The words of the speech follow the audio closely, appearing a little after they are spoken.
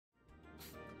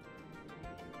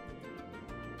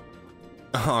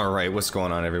Alright, what's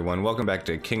going on everyone? Welcome back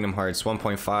to Kingdom Hearts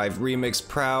 1.5 Remix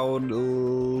Proud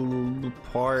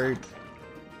Part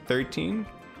 13?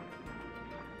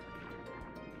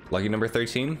 Lucky number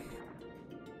 13?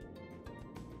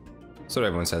 That's what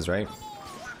everyone says, right?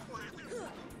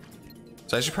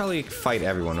 So I should probably fight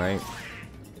everyone, right?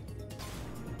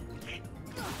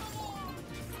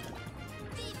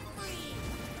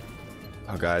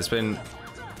 Oh god, it's been...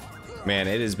 Man,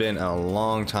 it has been a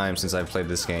long time since I've played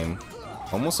this game.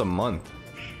 Almost a month.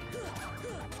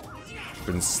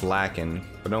 Been slacking,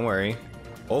 but don't worry.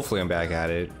 Hopefully I'm back at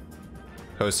it.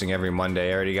 Posting every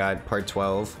Monday. I already got part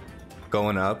 12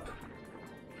 going up.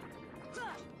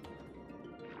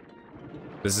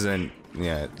 This isn't,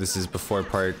 yeah, this is before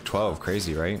part 12.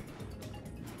 Crazy, right?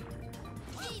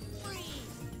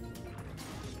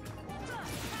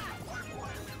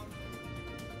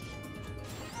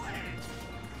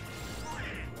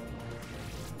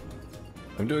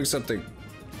 I'm doing something.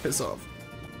 Piss off.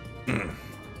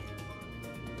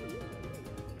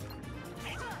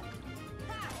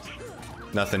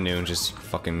 Nothing new, just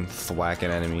fucking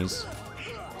thwacking enemies.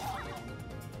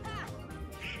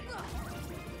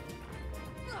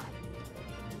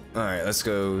 Alright, let's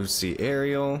go see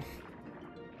Ariel.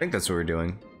 I think that's what we're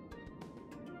doing.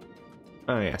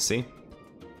 Oh yeah, see?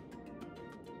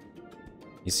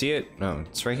 You see it? No,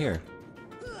 it's right here.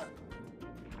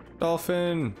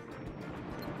 Dolphin!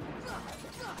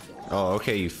 Oh,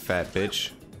 okay, you fat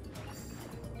bitch.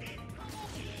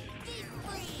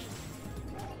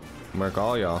 Mark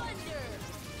all y'all.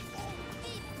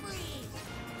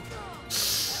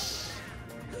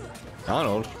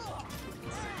 Donald?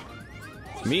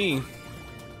 Me?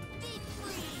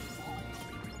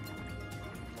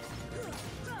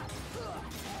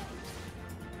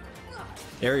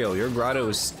 Ariel, your grotto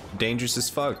is dangerous as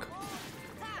fuck.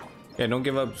 Yeah, don't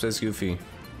give up, says Goofy.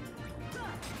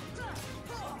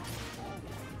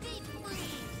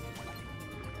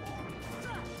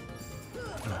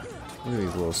 Look at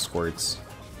these little squirts.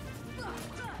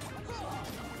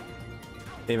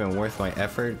 Even worth my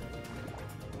effort?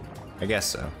 I guess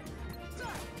so.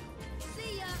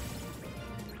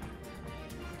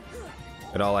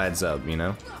 It all adds up, you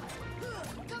know?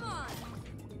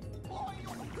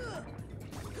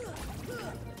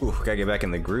 Ooh, gotta get back in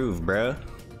the groove, bruh.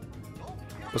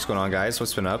 What's going on, guys?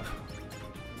 What's been up?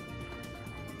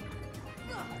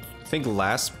 I think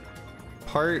last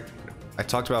part I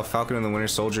talked about Falcon and the Winter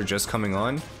Soldier just coming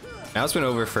on. Now it's been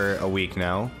over for a week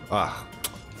now. Ah,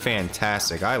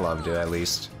 fantastic. I loved it, at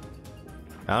least.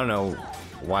 I don't know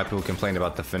why people complained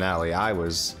about the finale.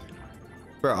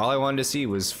 Bro, all I wanted to see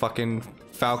was fucking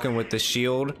Falcon with the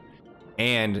shield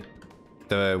and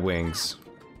the wings.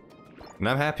 And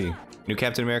I'm happy. New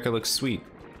Captain America looks sweet.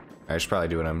 I should probably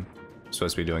do what I'm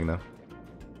supposed to be doing, though.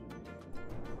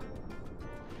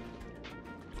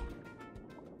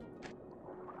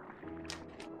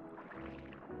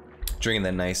 Drinking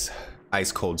that nice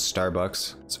ice cold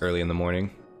Starbucks. It's early in the morning.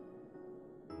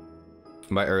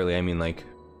 By early, I mean like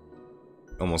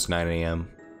almost 9 AM.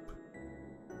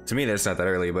 To me, that's not that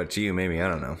early, but to you, maybe. I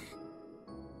don't know.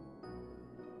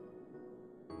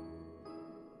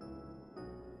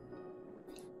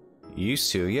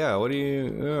 Used to, yeah. What do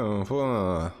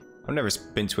you? I've never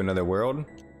been to another world.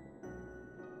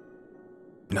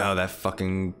 No, that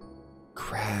fucking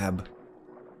crab.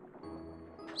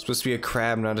 It's supposed to be a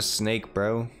crab, not a snake,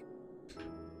 bro.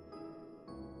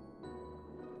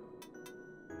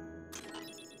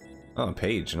 Oh, a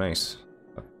page, nice.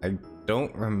 I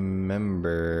don't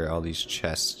remember all these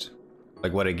chests.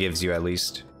 Like what it gives you, at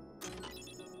least.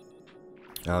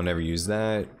 I'll never use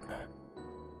that.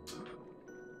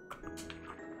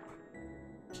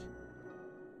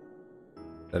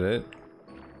 Is that it?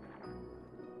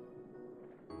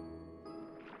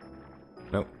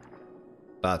 Nope.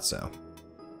 Thought so.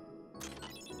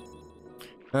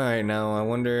 Alright, now I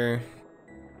wonder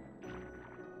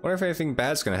if anything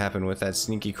bad's gonna happen with that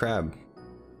sneaky crab.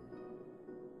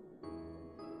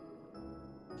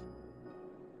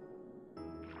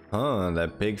 Huh,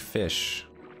 that big fish.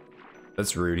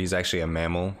 That's rude, he's actually a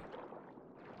mammal.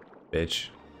 Bitch.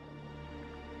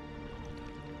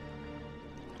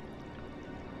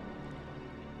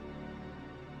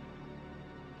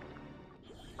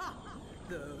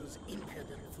 Those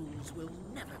impudent fools will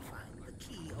never find the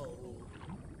keyhole.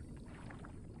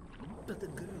 But the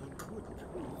girl could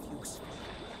prove useful,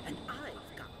 and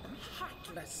I've got the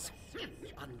heartless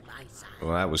on my side.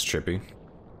 Well, that was trippy.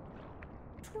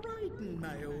 Triton,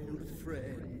 my old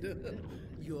friend.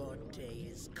 Your day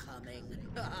is coming.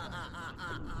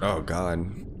 Oh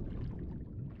god.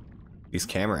 These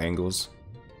camera angles.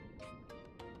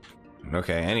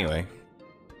 Okay, anyway.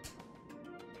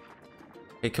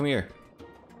 Hey, come here.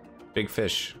 Big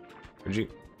fish. Where'd you...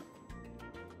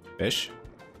 Fish?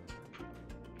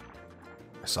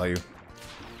 I saw you.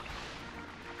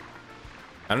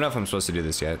 I don't know if I'm supposed to do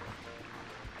this yet.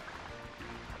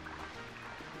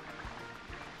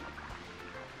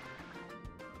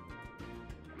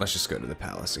 Let's just go to the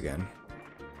palace again.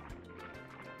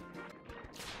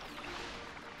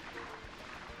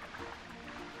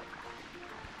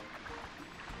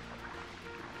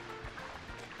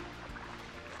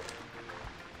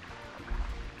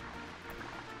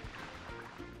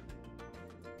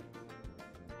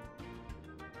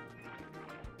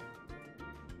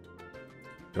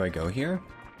 Do I go here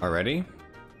already?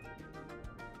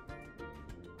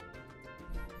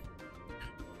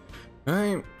 All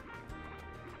right.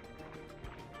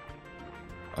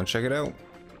 I'll check it out.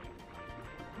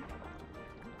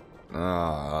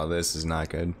 Oh, this is not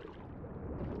good.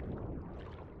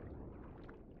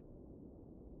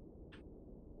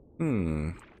 Let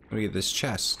me get this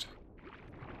chest.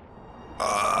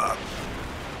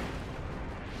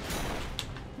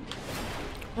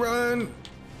 Run!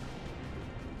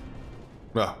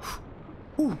 Oh.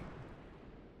 Ooh.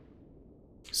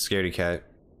 Scaredy cat.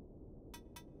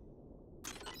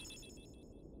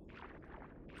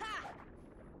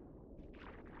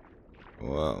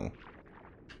 Whoa.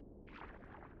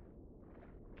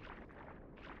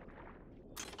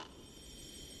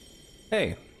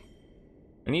 Hey,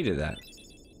 I needed that.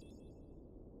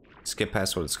 Skip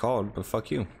past what it's called, but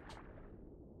fuck you.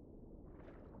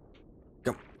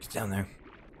 Go, get down there.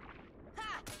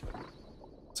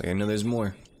 It's like I know there's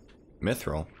more.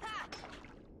 Mithril.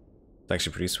 It's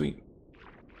actually pretty sweet.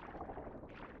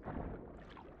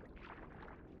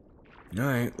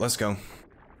 Alright, let's go.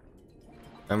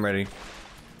 I'm ready.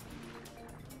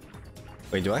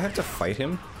 Wait, do I have to fight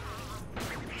him?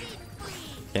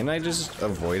 Can I just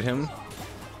avoid him?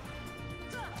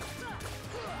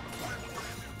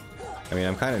 I mean,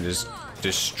 I'm kind of just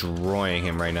destroying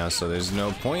him right now, so there's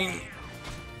no point.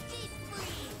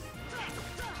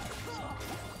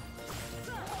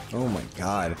 Oh my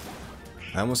god.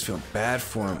 I almost feel bad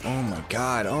for him. Oh my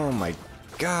god. Oh my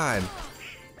god.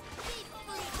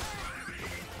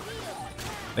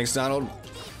 Thanks, Donald.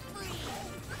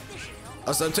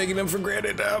 I'll stop taking them for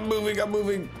granted. I'm moving. I'm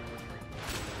moving.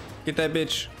 Get that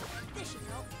bitch.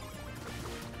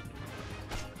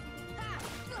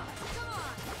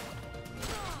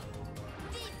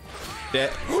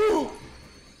 That. Ooh.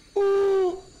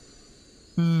 Ooh.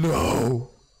 No.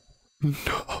 No.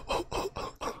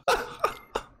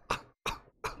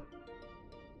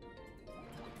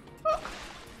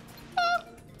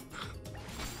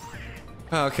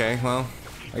 Okay, well,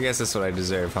 I guess that's what I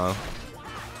deserve, huh?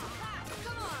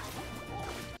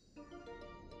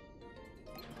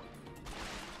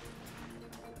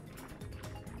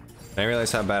 I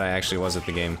realized how bad I actually was at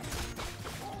the game.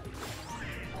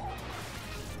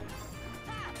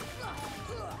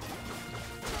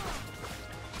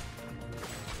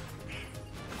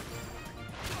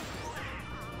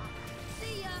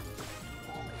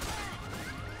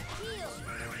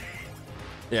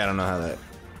 Yeah, I don't know how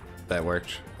that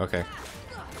worked. Okay.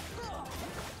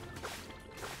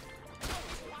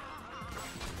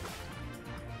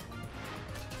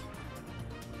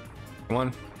 Come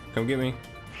on, come get me.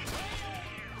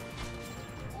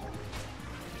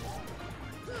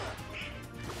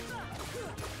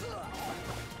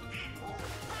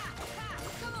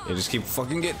 You just keep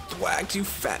fucking get whacked, you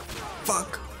fat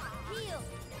fuck.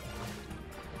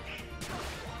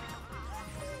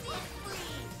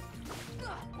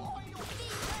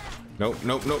 Nope,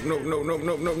 nope, nope, nope, nope, nope,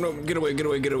 nope, nope, nope. Get away, get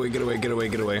away, get away, get away, get away,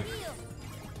 get away.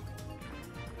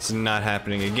 It's not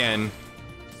happening again.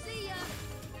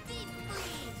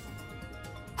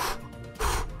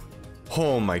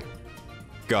 Oh my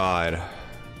god.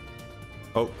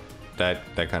 Oh, that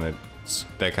kind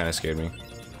of scared me.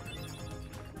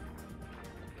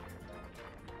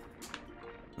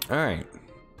 All right.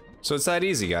 So it's that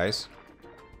easy, guys.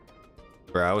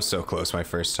 Bro, I was so close my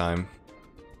first time.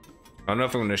 I don't know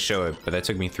if I'm going to show it, but that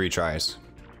took me 3 tries.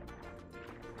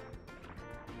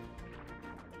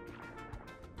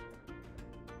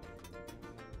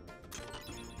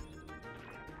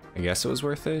 I guess it was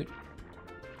worth it.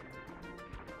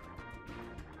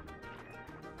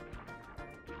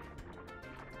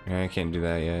 Yeah, I can't do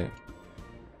that yet.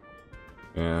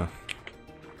 Yeah.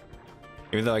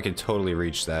 Even though I could totally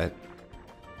reach that.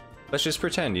 Let's just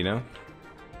pretend, you know?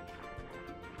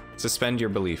 Suspend your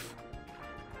belief.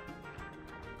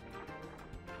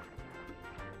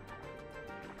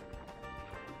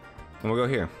 And we'll go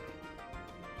here.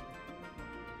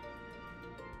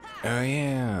 Oh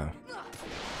yeah.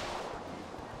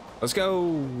 Let's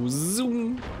go.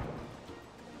 Zoom.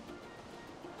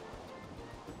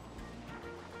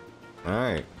 All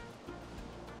right.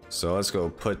 So let's go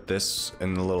put this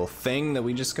in the little thing that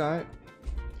we just got.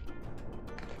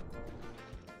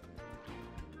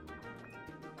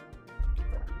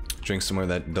 Drink some more of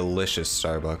that delicious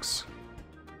Starbucks.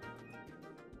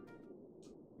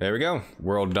 There we go.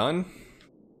 World done.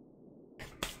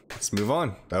 Let's move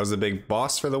on. That was the big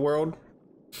boss for the world.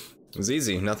 It was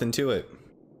easy, nothing to it.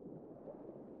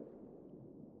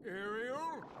 Ariel,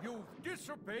 you've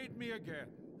disobeyed me again.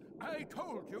 I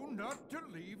told you not to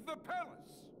leave the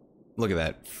palace. Look at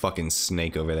that fucking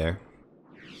snake over there.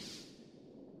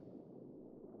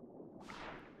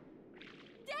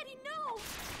 Daddy, no!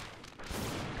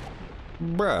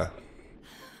 Bruh.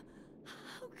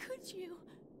 How could you?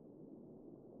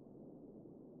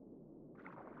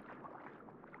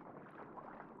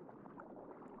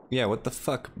 Yeah, what the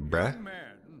fuck, bruh? Young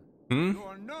man, Hmm?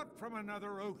 you're not from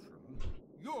another ocean.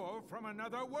 You're from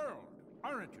another world,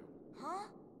 aren't you? Huh?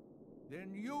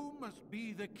 Then you must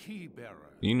be the key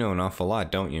bearer. You know an awful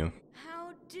lot, don't you?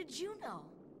 How did you know?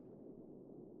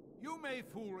 You may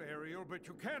fool Ariel, but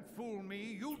you can't fool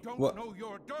me. You don't What? know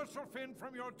your dorsal fin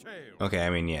from your tail. Okay, I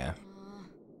mean, yeah.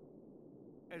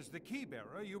 As the key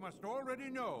bearer, you must already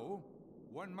know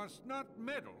one must not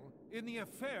meddle in the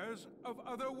affairs of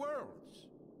other worlds.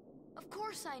 Of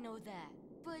course I know that,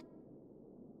 but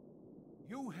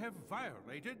You have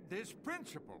violated this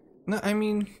principle. No, I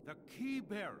mean, The key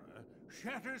bearer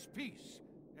shatters peace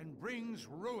and brings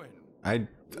ruin.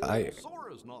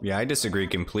 yeah, I disagree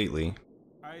completely.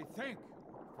 I think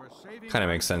for saving Kind of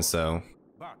my makes sense soul, though,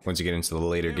 but once you get into the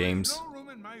later there is games. no room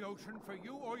in my ocean for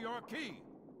you or your key.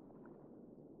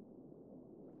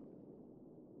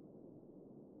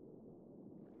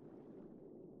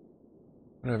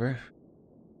 Whatever.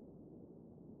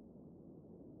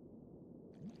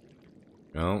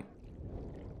 No.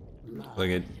 Look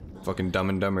at fucking Dumb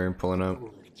and Dumber pulling up.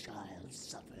 Poor child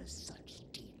suffers such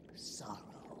deep sorrow.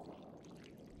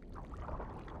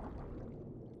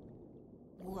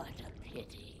 What a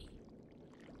pity.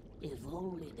 If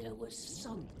only there was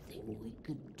something we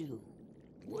could do.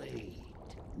 Wait,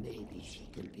 maybe she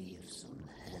can be of some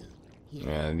help. Yes,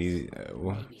 Yeah, these.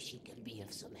 maybe she can be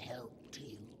of some help to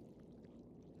you.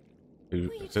 Who?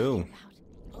 what are you Who? talking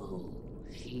about? Oh,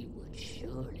 she would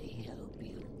surely help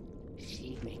you.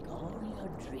 She'd make all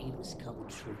your dreams come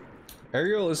true.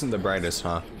 Ariel isn't the brightest,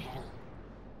 huh? And help.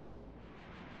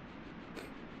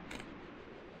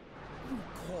 You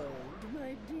called,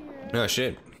 my dear? No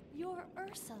shit. You're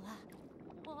Ursula.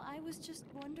 Well, I was just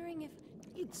wondering if...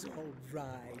 It's all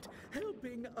right.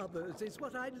 Helping others is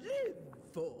what I live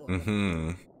for.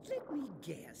 Mm-hmm. Let me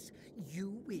guess.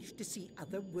 You wish to see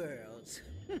other worlds.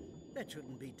 That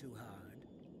shouldn't be too hard.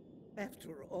 After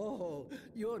all,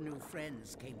 your new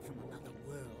friends came from another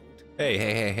world. Hey,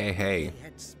 hey, hey, hey, hey. They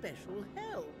had special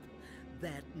help.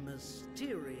 That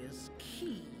mysterious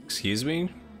key. Excuse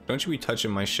me? Don't you be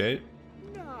touching my shit?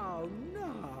 No,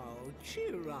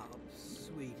 cheer up,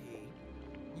 sweetie.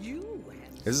 You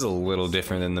have This is a little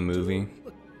different than the movie.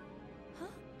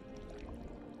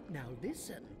 Now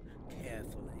listen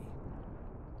carefully.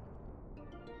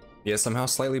 Yeah, somehow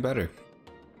slightly better.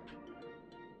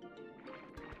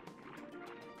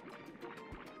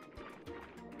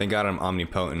 Thank God I'm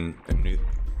omnipotent.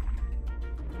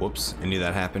 Whoops, I knew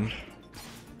that happened.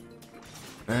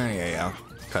 Yeah,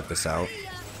 I'll cut this out.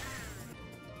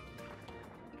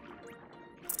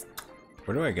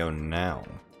 Where do I go now?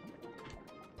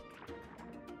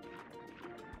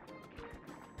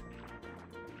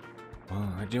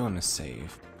 Well, I do want to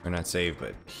save. Or not save,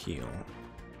 but heal.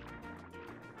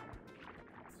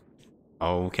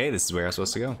 Okay, this is where I'm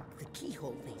supposed to go. The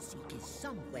keyhole they seek is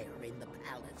somewhere in the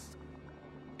palace.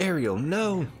 Ariel,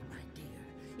 no! My dear,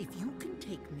 if you can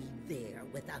take me there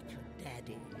without your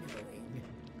daddy knowing,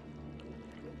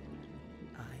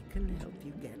 I can help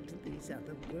you get to these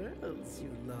other worlds you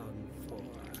long for.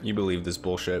 You believe this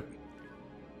bullshit.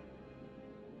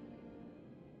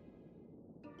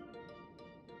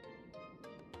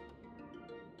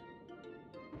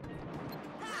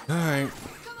 Alright.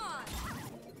 Come on!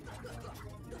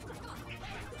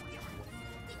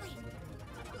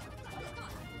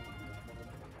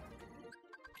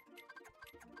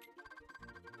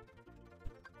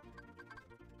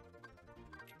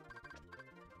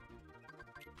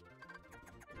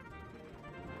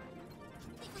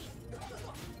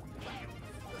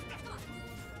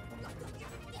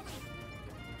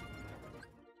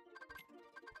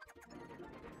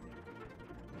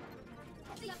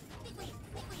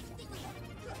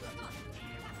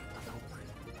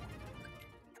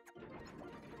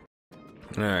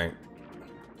 Alright.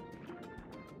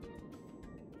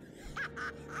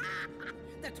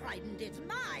 trident is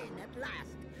mine at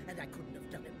last, and I couldn't have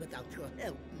done it without your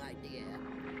help, my dear.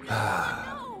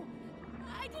 No!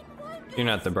 I didn't want this! You're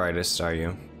not the brightest, are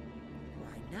you?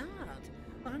 Why not?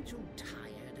 Aren't you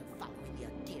tired of following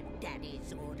your dear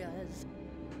daddy's orders?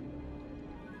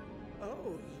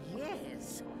 Oh,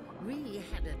 yes. We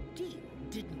had a deal,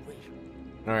 didn't we?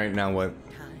 Alright, now what?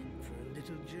 Time for a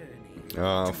little journey.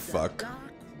 Oh, to fuck. The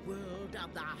dark world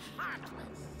of the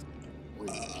Heartless. We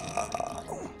can't find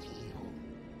the keyhole.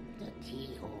 The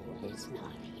keyhole is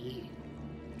not here.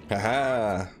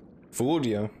 Haha! Fooled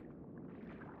you.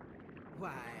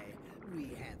 Why,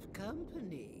 we have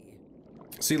company.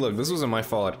 See, look, this wasn't my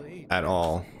fault at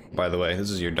all. By the way,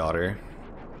 this is your daughter.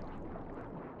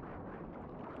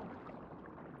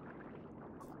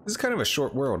 This is kind of a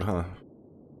short world, huh?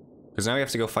 Because now we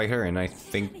have to go fight her, and I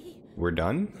think we're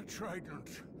done? The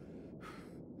trident.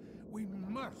 We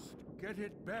must get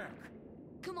it back.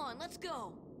 Come on, let's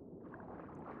go!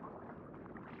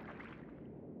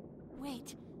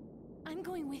 Wait. I'm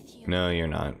going with you. No, you're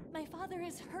not. My father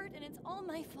is hurt and it's all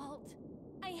my fault.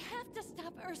 I have to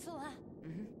stop Ursula.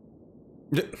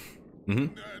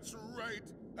 Mm-hmm. That's right.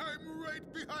 I'm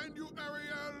right behind you,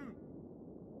 Ariel.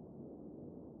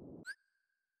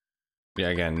 Yeah,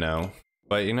 again, no.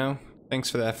 But, you know, thanks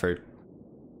for the effort.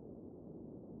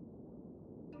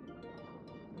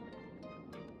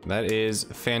 That is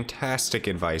fantastic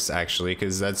advice, actually,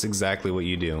 because that's exactly what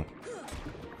you do.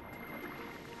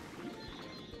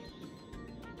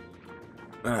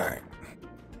 Alright.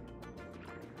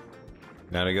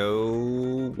 Now to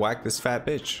go whack this fat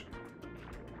bitch.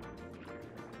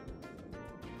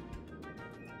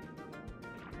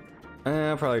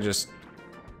 I'll probably just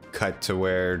cut to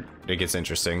where it gets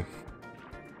interesting.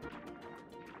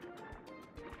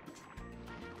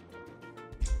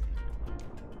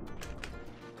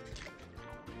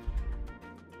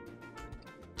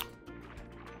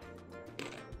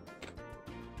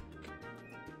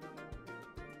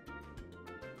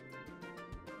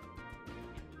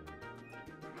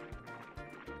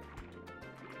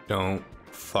 Don't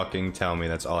fucking tell me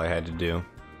that's all I had to do.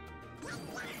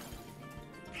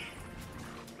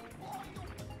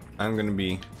 I'm gonna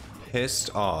be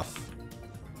pissed off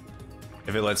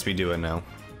if it lets me do it now.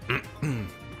 Or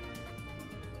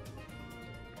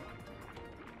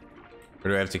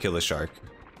do I have to kill the shark?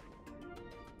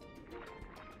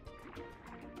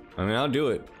 I mean, I'll do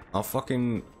it. I'll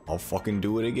fucking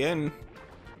do it again.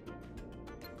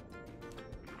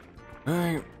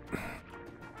 Alright.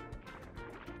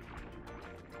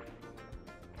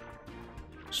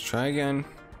 Let's try again.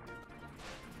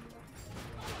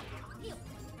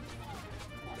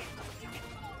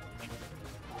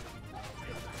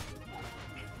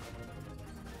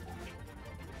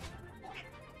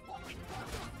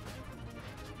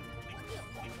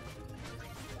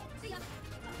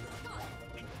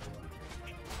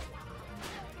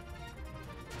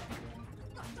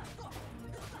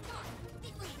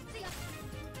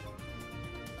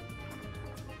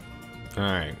 All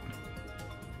right.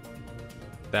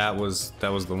 That was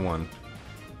the one.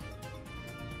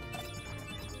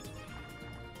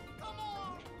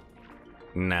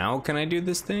 Now can I do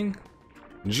this thing?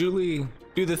 Julie,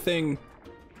 do the thing.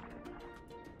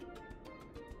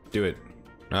 Do it.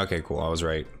 Okay, cool. I was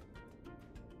right.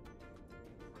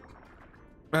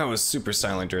 I was super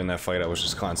silent during that fight. I was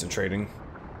just concentrating.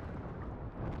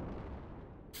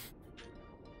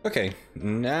 Okay,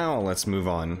 now let's move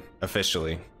on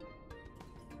officially.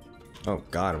 Oh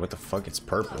god, what the fuck? It's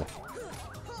purple.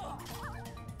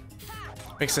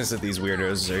 Makes sense that these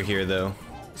weirdos are here though.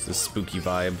 It's the spooky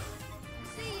vibe.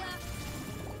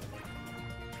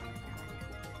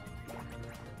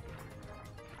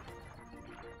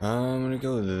 I'm gonna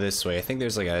go this way. I think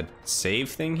there's like a save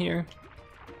thing here.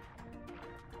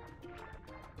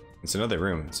 It's another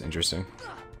room. It's interesting.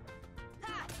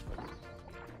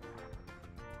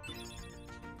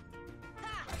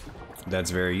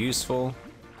 That's very useful.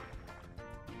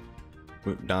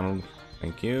 Oop, Donald,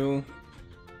 thank you.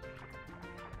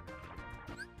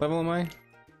 Level am I?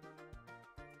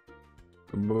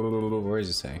 Where does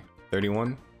it say?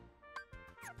 31?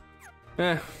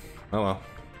 Eh, oh well.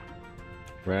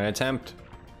 We're gonna attempt.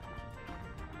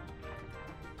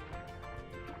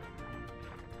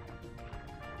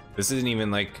 This isn't even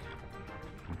like...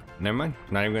 Never mind,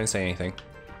 not even gonna say anything.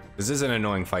 This is an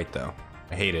annoying fight though.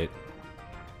 I hate it.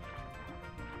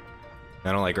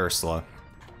 I don't like Ursula.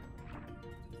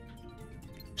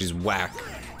 She's whack.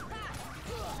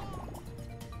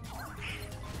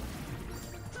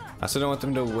 I also don't want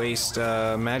them to waste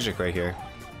magic right here.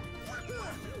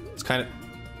 It's kind of...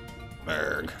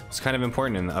 It's kind of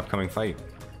important in the upcoming fight.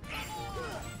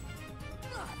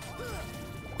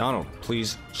 Donald,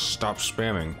 please stop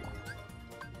spamming.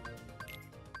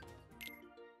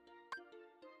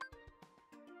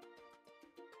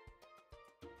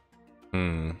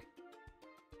 Is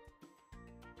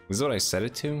this what I set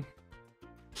it to?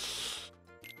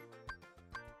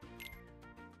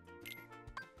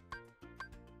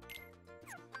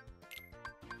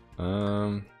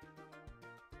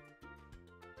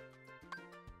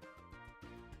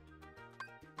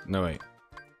 No, wait.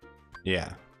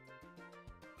 Yeah.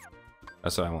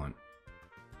 That's what I want.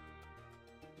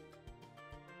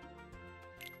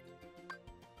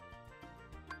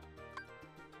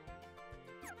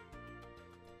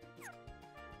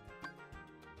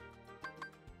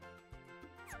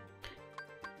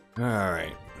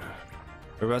 Alright.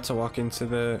 We're about to walk into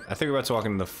the... I think we're about to walk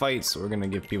into the fight, so we're gonna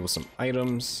give people some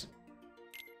items.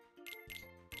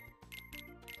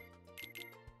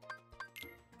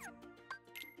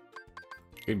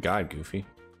 Good God, Goofy.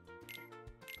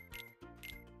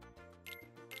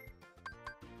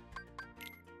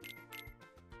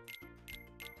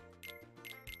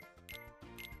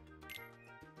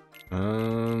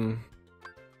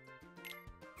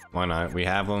 Why not? We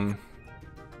have them.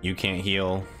 You can't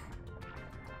heal.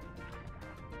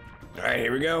 Alright,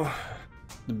 here we go.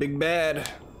 The big bad.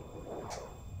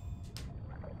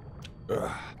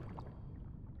 Ugh.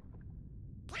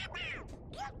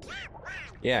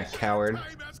 Yeah, coward.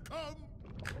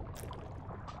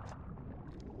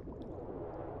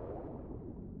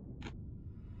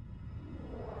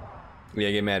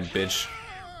 Yeah, get mad, bitch.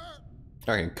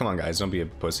 Okay, come on, guys, don't be a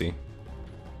pussy.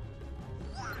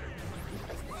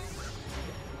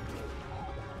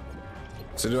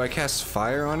 So do I cast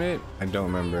fire on it? I don't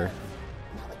remember.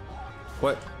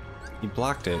 What? He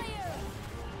blocked it.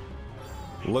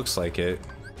 Looks like it.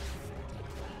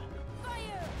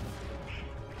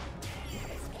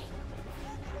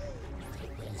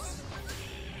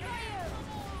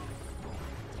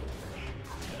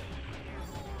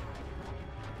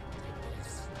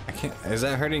 I can't. Is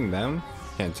that hurting them?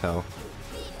 Can't tell.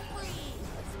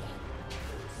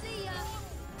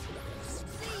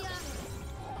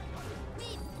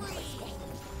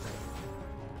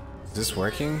 Is this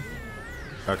working?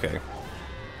 Okay.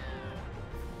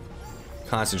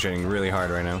 Concentrating really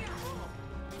hard right now.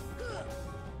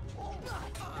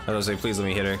 I was like, please let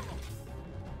me hit her.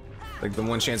 Like the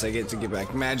one chance I get to get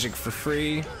back magic for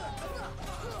free.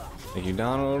 Thank you,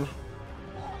 Donald.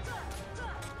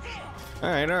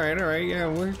 Alright, alright, alright. Yeah,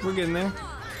 we're getting there.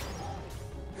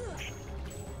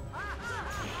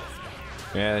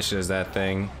 Yeah, that shit is that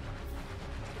thing.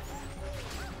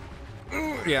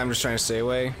 Yeah, I'm just trying to stay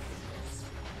away.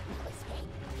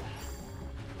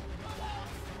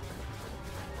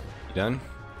 You done?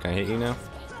 Can I hit you now?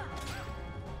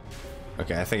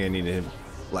 Okay, I think I need to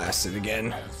blast it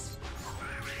again.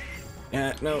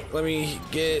 Yeah, no, let me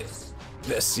get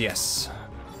this. Yes.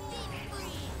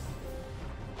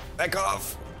 Back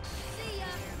off.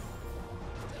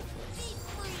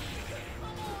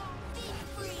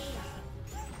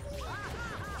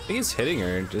 I think it's hitting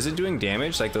her. Is it doing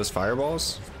damage like those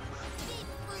fireballs?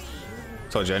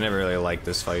 Told you, I never really liked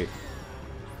this fight.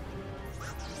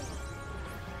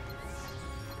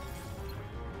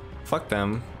 Fuck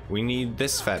them. We need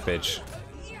this fat bitch.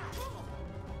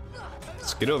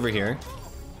 Let's get over here.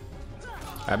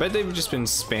 I bet they've just been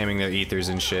spamming their ethers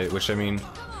and shit, which I mean,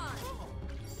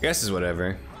 I guess is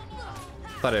whatever.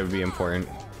 Thought it would be important.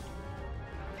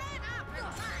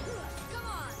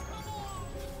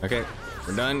 Okay,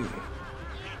 we're done.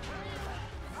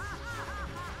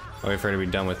 I'll wait for her to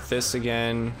be done with this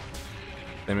again.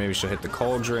 Then maybe she'll hit the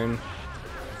cauldron.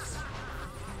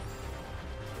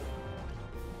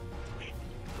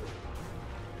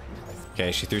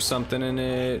 Okay, she threw something in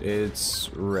it. It's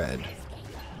red.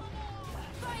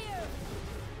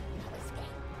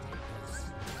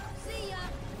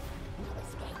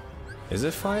 Is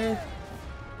it fire?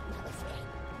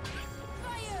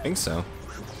 I think so.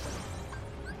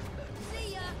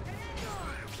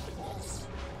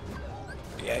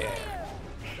 Yeah.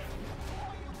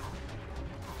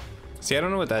 See, I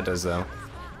don't know what that does though.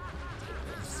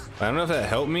 I don't know if that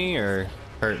helped me or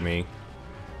hurt me.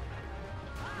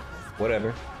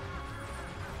 Whatever.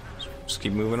 Just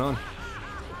keep moving on.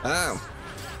 Ow!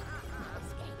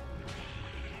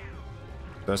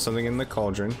 There's something in the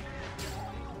cauldron.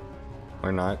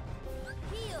 Or not.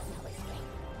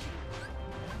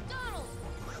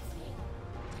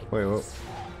 Wait,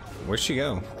 where'd she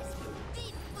go?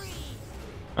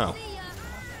 Oh.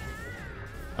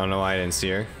 I don't know why I didn't see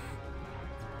her.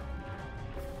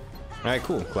 Alright,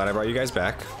 cool. Glad I brought you guys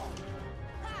back.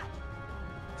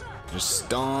 Just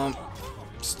stomp.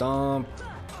 Stomp.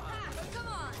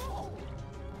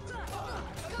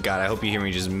 God, I hope you hear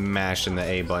me just mashing the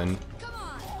A button.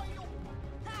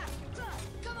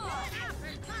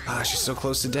 Ah, she's so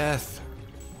close to death.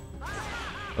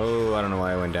 Oh, I don't know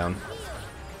why I went down.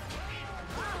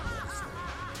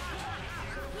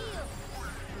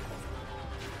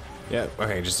 Yep,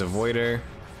 okay, just avoid her.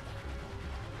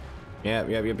 Yep.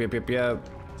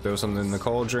 Throw something in the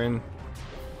cauldron.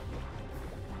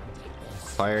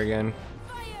 Fire again.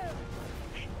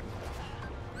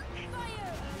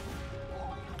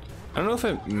 I don't know if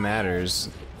it matters.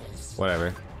 Whatever.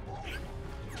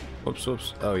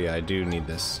 Whoops. Oh yeah, I do need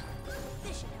this.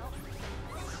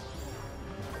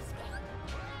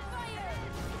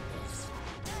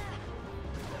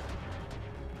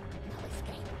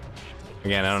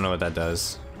 Again, I don't know what that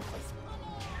does.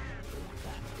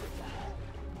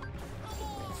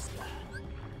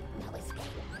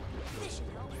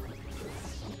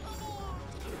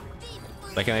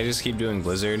 Like, can I just keep doing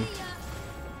Blizzard?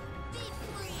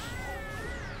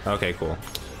 Okay, cool.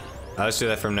 Let's do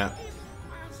that from now.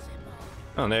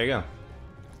 Oh, there you go.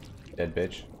 Dead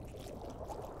bitch.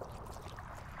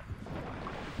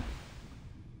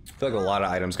 I feel like a lot of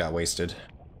items got wasted.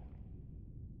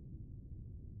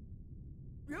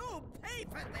 You'll pay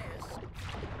for this.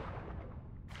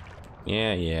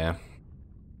 Yeah.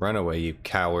 Run away, you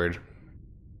coward.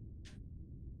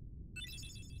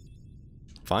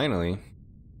 Finally.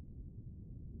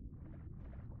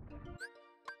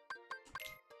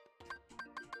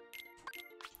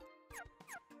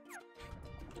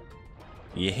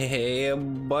 Yeah,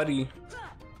 buddy.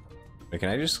 Wait, can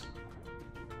I just...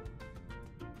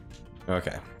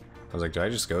 Okay. I was like, do I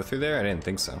just go through there? I didn't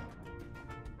think so.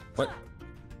 What?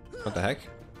 What the heck?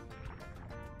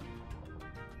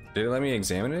 Did it let me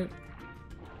examine it?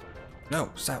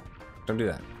 No, stop. Don't do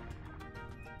that.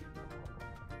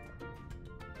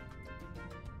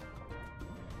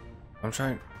 I'm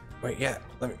trying... Wait, yeah,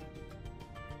 let me...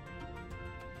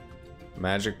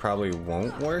 Magic probably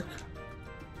won't work?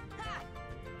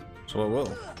 So what will?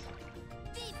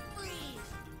 Deep freeze!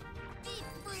 Deep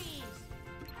freeze!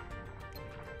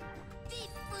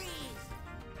 Deep freeze!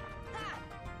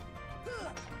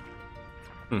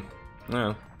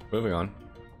 No, moving on.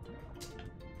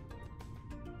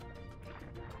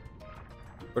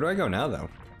 Where do I go now, though?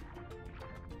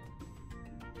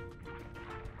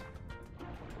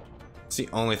 It's the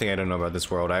only thing I don't know about this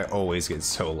world. I always get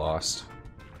so lost.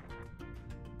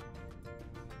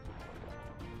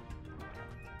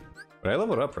 But I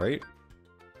leveled up, right?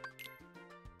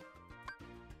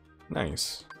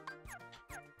 Nice.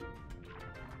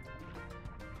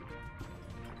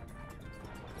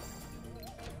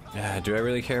 Yeah, do I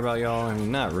really care about y'all? I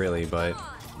mean, not really, but...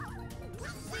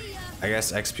 I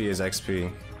guess XP is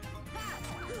XP.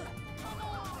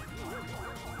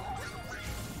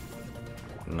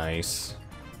 Nice.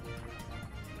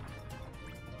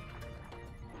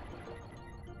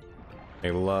 I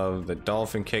love the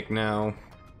dolphin kick now.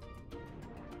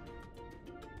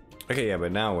 Okay, yeah,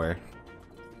 but now where?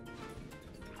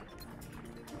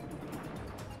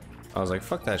 I was like,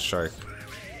 fuck that shark.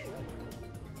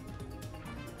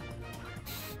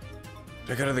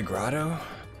 Did I go to the grotto?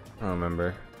 I don't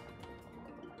remember.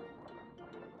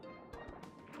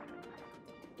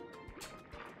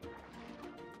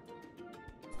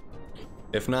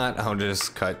 If not, I'll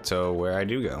just cut to where I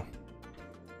do go.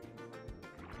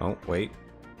 Oh, wait.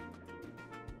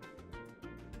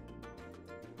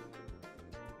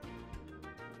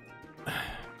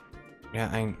 Yeah,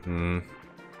 I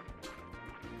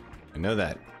know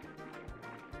that.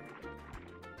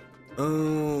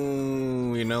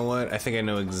 Oh, you know what? I think I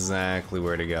know exactly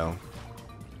where to go.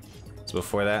 So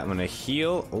before that, I'm gonna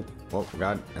heal. Oh,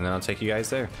 God, and then I'll take you guys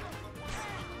there.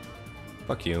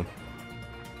 Fuck you.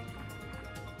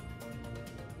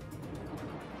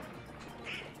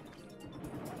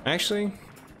 Actually,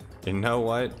 you know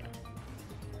what?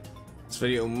 This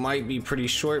video might be pretty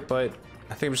short, but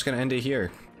I think I'm just gonna end it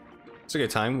here. It's a good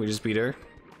time. We just beat her.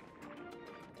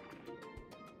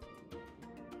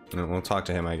 And we'll talk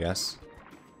to him, I guess.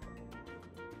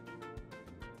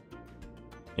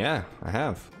 Yeah, I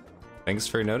have. Thanks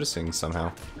for noticing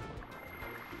somehow.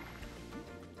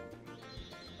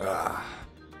 Alright,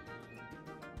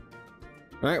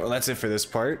 well that's it for this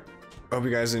part. Hope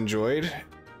you guys enjoyed.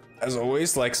 As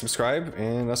always, like, subscribe,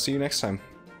 and I'll see you next time.